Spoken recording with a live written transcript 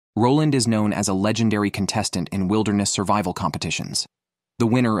Roland is known as a legendary contestant in wilderness survival competitions. The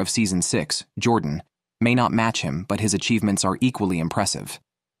winner of Season 6, Jordan, may not match him, but his achievements are equally impressive.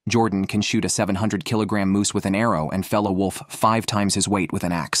 Jordan can shoot a 700-kilogram moose with an arrow and fell a wolf 5 times his weight with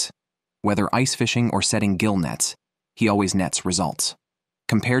an axe. Whether ice fishing or setting gill nets, he always nets results.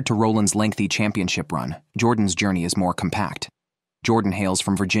 Compared to Roland's lengthy championship run, Jordan's journey is more compact. Jordan hails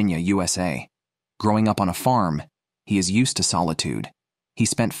from Virginia, USA. Growing up on a farm, he is used to solitude. He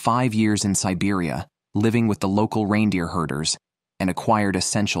spent 5 years in Siberia, living with the local reindeer herders, and acquired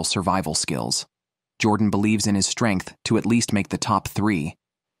essential survival skills. Jordan believes in his strength to at least make the top 3,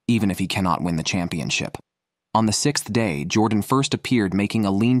 even if he cannot win the championship. On the 6th day, Jordan first appeared making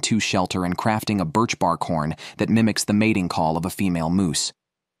a lean-to shelter and crafting a birch bark horn that mimics the mating call of a female moose.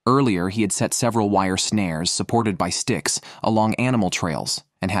 Earlier, he had set several wire snares supported by sticks along animal trails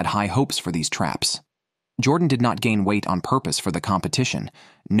and had high hopes for these traps. Jordan did not gain weight on purpose for the competition,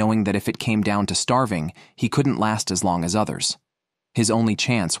 knowing that if it came down to starving, he couldn't last as long as others. His only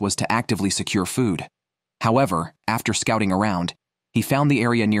chance was to actively secure food. However, after scouting around, he found the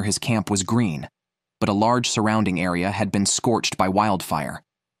area near his camp was green, but a large surrounding area had been scorched by wildfire,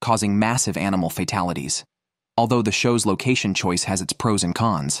 causing massive animal fatalities. Although the show's location choice has its pros and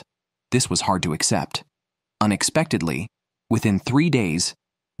cons, this was hard to accept. Unexpectedly, within 3 days,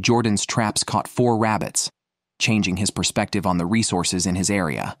 Jordan's traps caught 4 rabbits, changing his perspective on the resources in his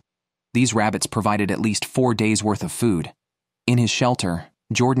area. These rabbits provided at least 4 days' worth of food. In his shelter,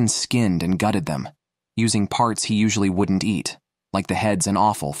 Jordan skinned and gutted them, using parts he usually wouldn't eat, like the heads and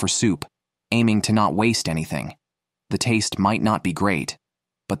offal, for soup, aiming to not waste anything. The taste might not be great,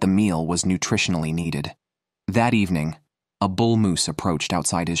 but the meal was nutritionally needed. That evening, a bull moose approached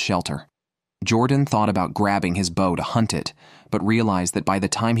outside his shelter. Jordan thought about grabbing his bow to hunt it, but realized that by the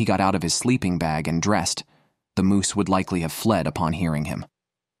time he got out of his sleeping bag and dressed, the moose would likely have fled upon hearing him.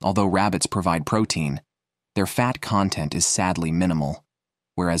 Although rabbits provide protein, their fat content is sadly minimal,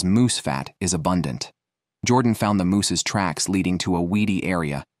 whereas moose fat is abundant. Jordan found the moose's tracks leading to a weedy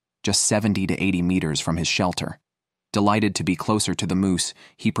area just 70 to 80 meters from his shelter. Delighted to be closer to the moose,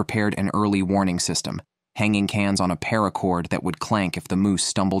 he prepared an early warning system, hanging cans on a paracord that would clank if the moose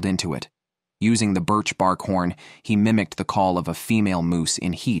stumbled into it. Using the birch bark horn, he mimicked the call of a female moose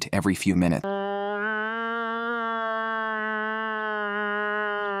in heat every few minutes.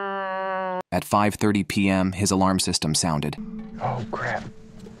 At 5:30 p.m., his alarm system sounded. Oh, crap.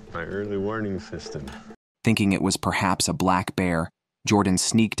 My early warning system. Thinking it was perhaps a black bear, Jordan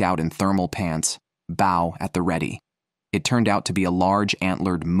sneaked out in thermal pants, bow at the ready. It turned out to be a large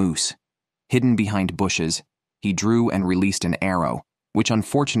antlered moose. Hidden behind bushes, he drew and released an arrow, which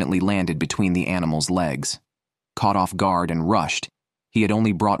unfortunately landed between the animal's legs. Caught off guard and rushed, he had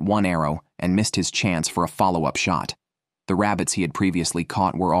only brought 1 arrow and missed his chance for a follow-up shot. The rabbits he had previously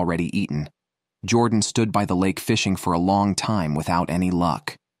caught were already eaten. Jordan stood by the lake fishing for a long time without any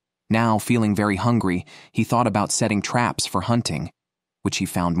luck. Now, feeling very hungry, he thought about setting traps for hunting, which he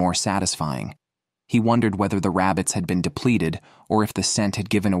found more satisfying. He wondered whether the rabbits had been depleted or if the scent had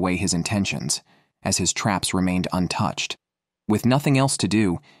given away his intentions, as his traps remained untouched. With nothing else to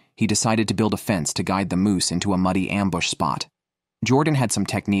do, he decided to build a fence to guide the moose into a muddy ambush spot. Jordan had some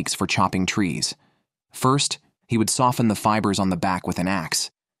techniques for chopping trees. First, he would soften the fibers on the back with an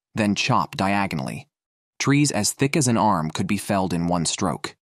axe, then chop diagonally. Trees as thick as an arm could be felled in 1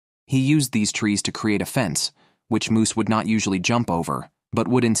 stroke. He used these trees to create a fence, which moose would not usually jump over, but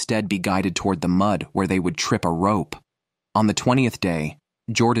would instead be guided toward the mud where they would trip a rope. On the 20th day,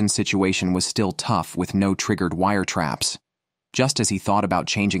 Jordan's situation was still tough with no triggered wire traps. Just as he thought about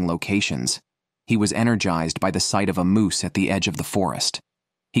changing locations, he was energized by the sight of a moose at the edge of the forest.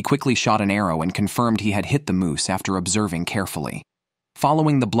 He quickly shot an arrow and confirmed he had hit the moose after observing carefully.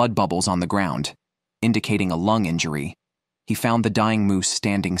 Following the blood bubbles on the ground, indicating a lung injury, he found the dying moose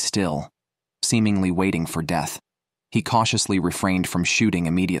standing still, seemingly waiting for death. He cautiously refrained from shooting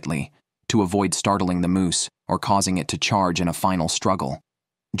immediately, to avoid startling the moose or causing it to charge in a final struggle.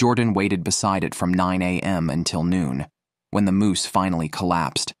 Jordan waited beside it from 9 a.m. until noon, when the moose finally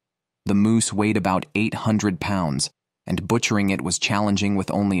collapsed. The moose weighed about 800 pounds, and butchering it was challenging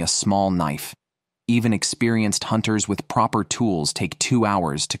with only a small knife. Even experienced hunters with proper tools take 2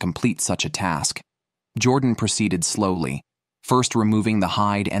 hours to complete such a task. Jordan proceeded slowly, first removing the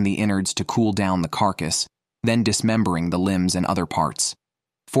hide and the innards to cool down the carcass, then dismembering the limbs and other parts.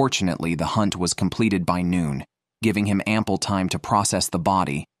 Fortunately, the hunt was completed by noon, giving him ample time to process the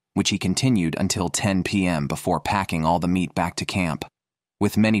body, which he continued until 10 p.m. before packing all the meat back to camp.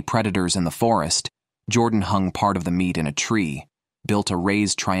 With many predators in the forest, Jordan hung part of the meat in a tree, built a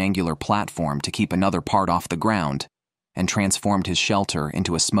raised triangular platform to keep another part off the ground, and transformed his shelter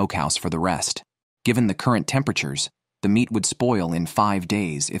into a smokehouse for the rest. Given the current temperatures, the meat would spoil in 5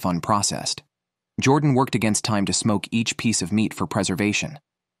 days if unprocessed. Jordan worked against time to smoke each piece of meat for preservation.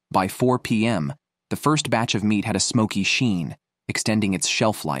 By 4 p.m., the first batch of meat had a smoky sheen, extending its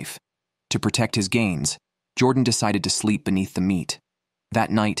shelf life. To protect his gains, Jordan decided to sleep beneath the meat.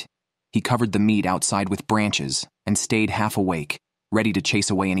 That night, he covered the meat outside with branches and stayed half awake, ready to chase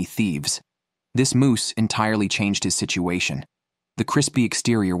away any thieves. This moose entirely changed his situation. The crispy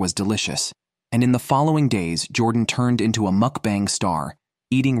exterior was delicious, and in the following days, Jordan turned into a mukbang star,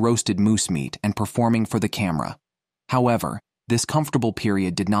 eating roasted moose meat and performing for the camera. However, this comfortable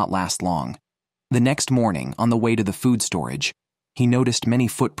period did not last long. The next morning, on the way to the food storage, he noticed many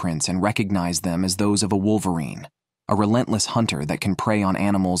footprints and recognized them as those of a wolverine, a relentless hunter that can prey on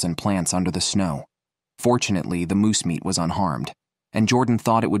animals and plants under the snow. Fortunately, the moose meat was unharmed, and Jordan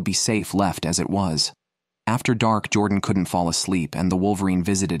thought it would be safe left as it was. After dark, Jordan couldn't fall asleep, and the wolverine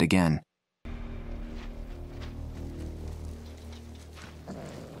visited again.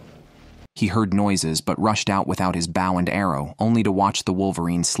 He heard noises but rushed out without his bow and arrow, only to watch the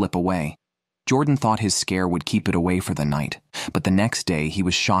wolverine slip away. Jordan thought his scare would keep it away for the night, but the next day he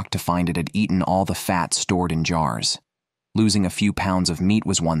was shocked to find it had eaten all the fat stored in jars. Losing a few pounds of meat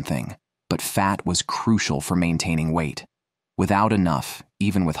was one thing, but fat was crucial for maintaining weight. Without enough,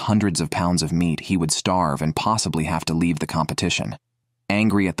 even with hundreds of pounds of meat, he would starve and possibly have to leave the competition.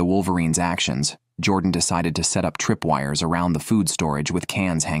 Angry at the wolverine's actions, Jordan decided to set up tripwires around the food storage with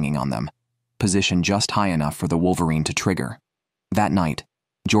cans hanging on them, positioned just high enough for the wolverine to trigger. That night,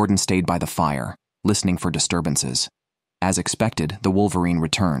 Jordan stayed by the fire, listening for disturbances. As expected, the wolverine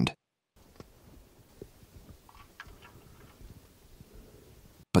returned.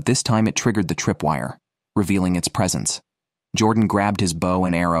 But this time it triggered the tripwire, revealing its presence. Jordan grabbed his bow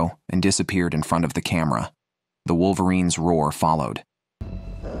and arrow and disappeared in front of the camera. The wolverine's roar followed.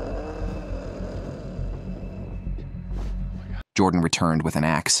 Jordan returned with an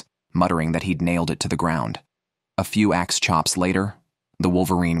axe, muttering that he'd nailed it to the ground. A few axe chops later, the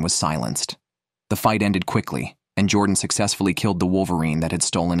wolverine was silenced. The fight ended quickly, and Jordan successfully killed the wolverine that had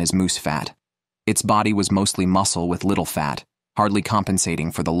stolen his moose fat. Its body was mostly muscle with little fat, hardly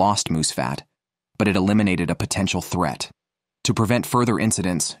compensating for the lost moose fat, but it eliminated a potential threat. To prevent further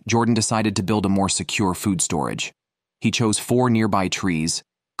incidents, Jordan decided to build a more secure food storage. He chose 4 nearby trees,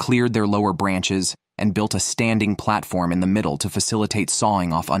 cleared their lower branches, and built a standing platform in the middle to facilitate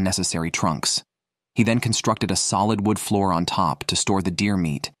sawing off unnecessary trunks. He then constructed a solid wood floor on top to store the deer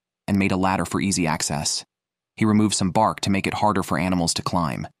meat and made a ladder for easy access. He removed some bark to make it harder for animals to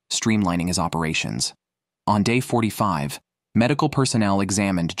climb, streamlining his operations. On day 45, medical personnel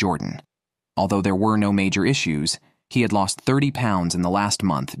examined Jordan. Although there were no major issues, he had lost 30 pounds in the last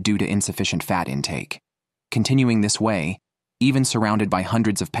month due to insufficient fat intake. Continuing this way, even surrounded by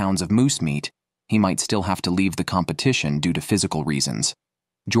hundreds of pounds of moose meat, he might still have to leave the competition due to physical reasons.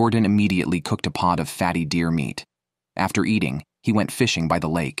 Jordan immediately cooked a pot of fatty deer meat. After eating, he went fishing by the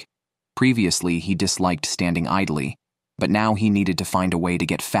lake. Previously, he disliked standing idly, but now he needed to find a way to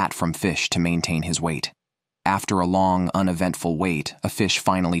get fat from fish to maintain his weight. After a long, uneventful wait, a fish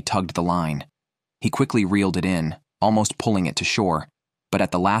finally tugged the line. He quickly reeled it in, almost pulling it to shore, but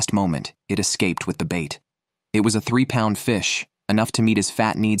at the last moment, it escaped with the bait. It was a 3-pound fish, enough to meet his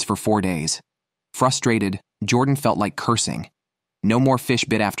fat needs for 4 days. Frustrated, Jordan felt like cursing. No more fish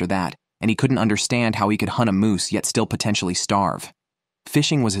bit after that, and he couldn't understand how he could hunt a moose yet still potentially starve.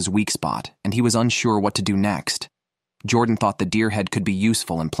 Fishing was his weak spot, and he was unsure what to do next. Jordan thought the deer head could be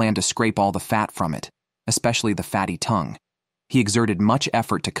useful and planned to scrape all the fat from it, especially the fatty tongue. He exerted much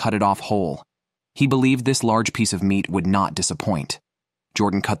effort to cut it off whole. He believed this large piece of meat would not disappoint.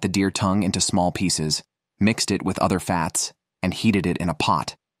 Jordan cut the deer tongue into small pieces, mixed it with other fats, and heated it in a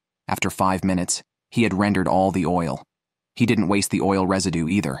pot. After 5 minutes, he had rendered all the oil. He didn't waste the oil residue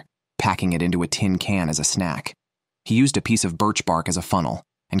either, packing it into a tin can as a snack. He used a piece of birch bark as a funnel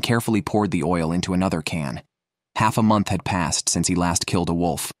and carefully poured the oil into another can. Half a month had passed since he last killed a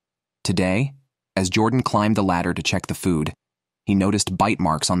wolf. Today, as Jordan climbed the ladder to check the food, he noticed bite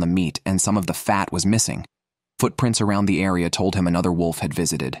marks on the meat and some of the fat was missing. Footprints around the area told him another wolf had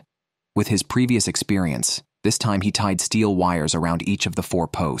visited. With his previous experience, this time he tied steel wires around each of the 4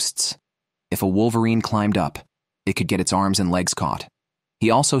 posts. If a wolverine climbed up, it could get its arms and legs caught. He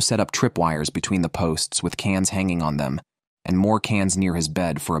also set up tripwires between the posts with cans hanging on them, and more cans near his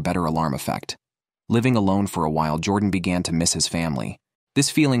bed for a better alarm effect. Living alone for a while, Jordan began to miss his family. This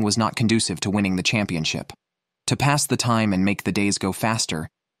feeling was not conducive to winning the championship. To pass the time and make the days go faster,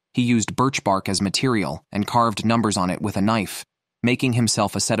 he used birch bark as material and carved numbers on it with a knife, making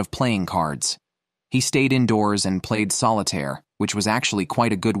himself a set of playing cards. He stayed indoors and played solitaire, which was actually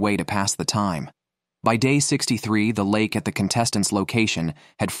quite a good way to pass the time. By day 63, the lake at the contestants' location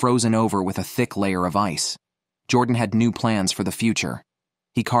had frozen over with a thick layer of ice. Jordan had new plans for the future.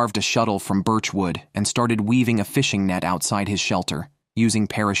 He carved a shuttle from birch wood and started weaving a fishing net outside his shelter, using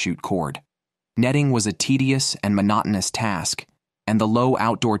parachute cord. Netting was a tedious and monotonous task, and the low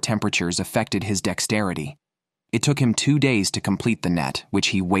outdoor temperatures affected his dexterity. It took him 2 days to complete the net, which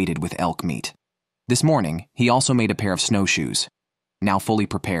he weighted with elk meat. This morning, he also made a pair of snowshoes. Now fully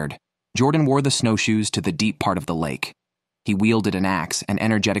prepared, Jordan wore the snowshoes to the deep part of the lake. He wielded an axe and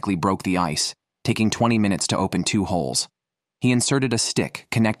energetically broke the ice, taking 20 minutes to open 2 holes. He inserted a stick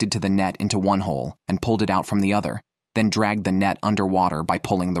connected to the net into one hole and pulled it out from the other, then dragged the net underwater by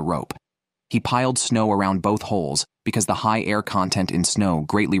pulling the rope. He piled snow around both holes because the high air content in snow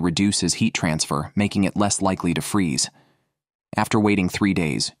greatly reduces heat transfer, making it less likely to freeze. After waiting 3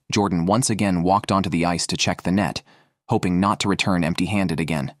 days, Jordan once again walked onto the ice to check the net, hoping not to return empty-handed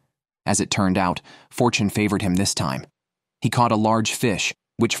again. As it turned out, fortune favored him this time. He caught a large fish,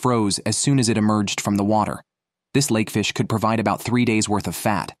 which froze as soon as it emerged from the water. This lakefish could provide about 3 days' worth of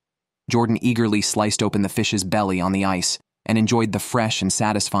fat. Jordan eagerly sliced open the fish's belly on the ice and enjoyed the fresh and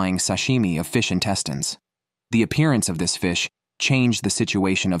satisfying sashimi of fish intestines. The appearance of this fish changed the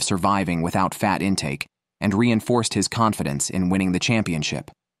situation of surviving without fat intake and reinforced his confidence in winning the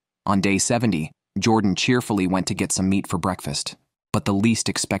championship. On day 70, Jordan cheerfully went to get some meat for breakfast, but the least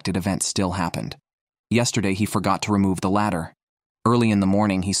expected event still happened. Yesterday, he forgot to remove the ladder. Early in the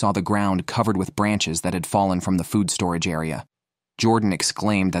morning, he saw the ground covered with branches that had fallen from the food storage area. Jordan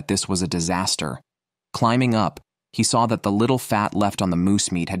exclaimed that this was a disaster. Climbing up, he saw that the little fat left on the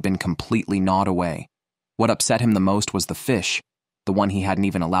moose meat had been completely gnawed away. What upset him the most was the fish, the one he hadn't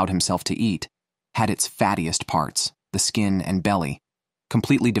even allowed himself to eat, had its fattiest parts, the skin and belly,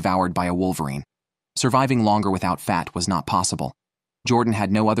 completely devoured by a wolverine. Surviving longer without fat was not possible. Jordan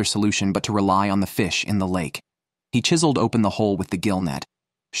had no other solution but to rely on the fish in the lake. He chiseled open the hole with the gill net,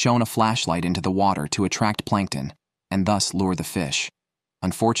 shone a flashlight into the water to attract plankton, and thus lure the fish.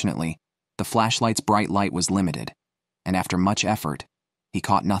 Unfortunately, the flashlight's bright light was limited, and after much effort, he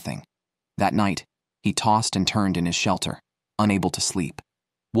caught nothing. That night, he tossed and turned in his shelter, unable to sleep.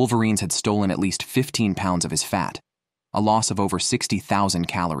 Wolverines had stolen at least 15 pounds of his fat, a loss of over 60,000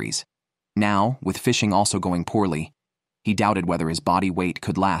 calories. Now, with fishing also going poorly, he doubted whether his body weight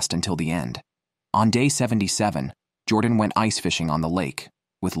could last until the end. On day 77, Jordan went ice fishing on the lake,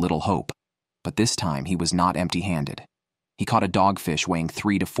 with little hope. But this time he was not empty-handed. He caught a dogfish weighing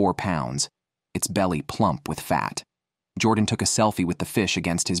 3 to 4 pounds, its belly plump with fat. Jordan took a selfie with the fish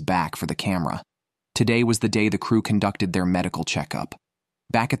against his back for the camera. Today was the day the crew conducted their medical checkup.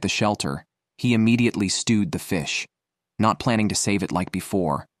 Back at the shelter, he immediately stewed the fish. Not planning to save it like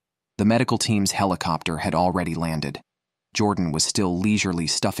before, the medical team's helicopter had already landed. Jordan was still leisurely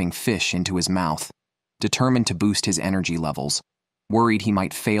stuffing fish into his mouth, determined to boost his energy levels, worried he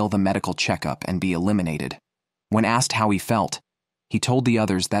might fail the medical checkup and be eliminated. When asked how he felt, he told the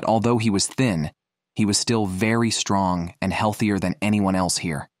others that although he was thin, he was still very strong and healthier than anyone else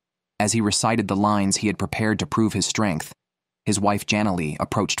here. As he recited the lines he had prepared to prove his strength, his wife Janalee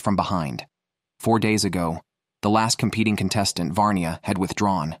approached from behind. 4 days ago, the last competing contestant, Varnia, had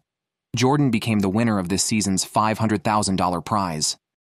withdrawn. Jordan became the winner of this season's $500,000 prize.